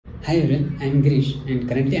Hi everyone, I am Gireesh and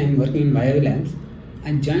currently I am working in Vayavya Labs.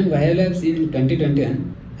 I joined Vayavya Labs in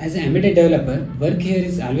 2021. As an embedded developer, work here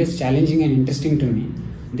is always challenging and interesting to me.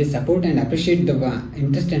 They support and appreciate the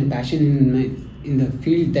interest and passion in the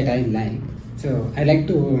field that I like. So I like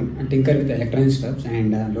to tinker with electronic stuff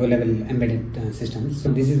and low-level embedded systems. So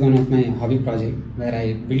this is one of my hobby project where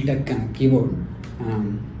I built a keyboard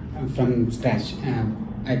from scratch.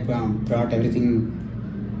 I brought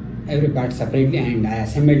every part separately and I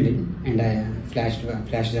assembled it and I flashed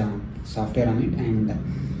the software on it,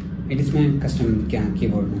 and it is my custom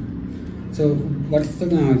keyboard now. So what's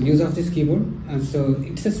the use of this keyboard? So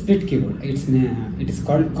it's a split keyboard. It is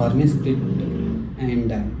called corner split,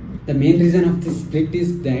 and the main reason of this split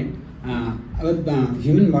is that our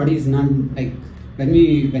human body is not like when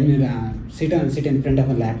we sit in front of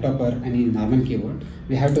a laptop or any normal keyboard,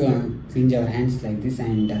 we have to cleanse our hands like this,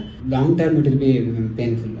 and long term it will be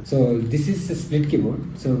painful. So this is a split keyboard,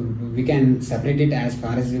 so we can separate it as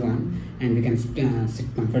far as we want and we can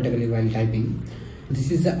sit comfortably while typing.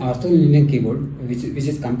 This is the ortholinear keyboard, which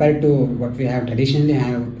is compared to what we have traditionally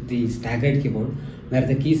have the staggered keyboard, where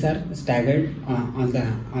the keys are staggered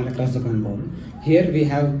all across the board. Here we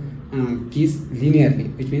have keys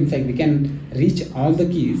linearly, which means like we can reach all the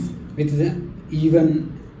keys with the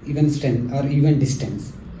even strength or even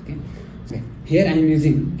distance. Okay. Here I am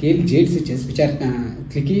using Keil jade switches, which are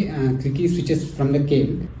clicky switches from the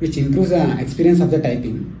Keil, which improves the experience of the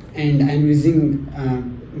typing, and I am using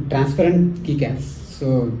transparent keycaps.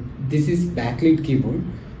 So this is backlit keyboard.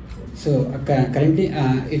 So currently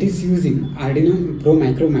it is using Arduino Pro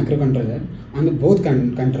microcontroller on the both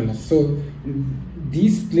controllers. So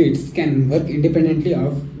these splits can work independently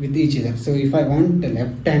with each other. So if I want the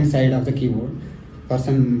left hand side of the keyboard for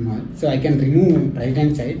some so I can remove right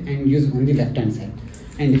hand side and use only left hand side.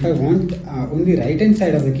 And if I want only right hand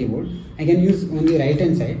side of the keyboard, I can use only right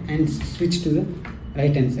hand side and switch to the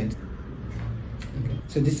right hand side. Okay.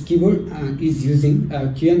 So this keyboard is using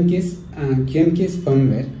QMK's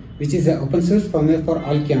firmware, which is an open source firmware for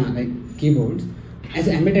all keyboards. As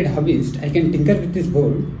an embedded hobbyist, I can tinker with this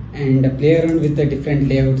board and play around with the different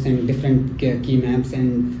layouts and different key maps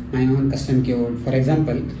and my own custom keyboard. For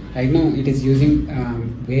example, right now it is using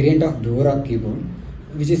variant of Duo keyboard,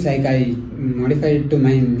 which is like I modified it to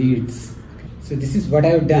my needs. So this is what I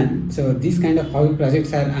have done. So these kind of hobby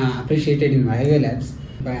projects are appreciated in Vayavya Labs.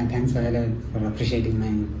 Thanks Vayavya Labs for appreciating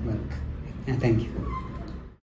my work. Thank you.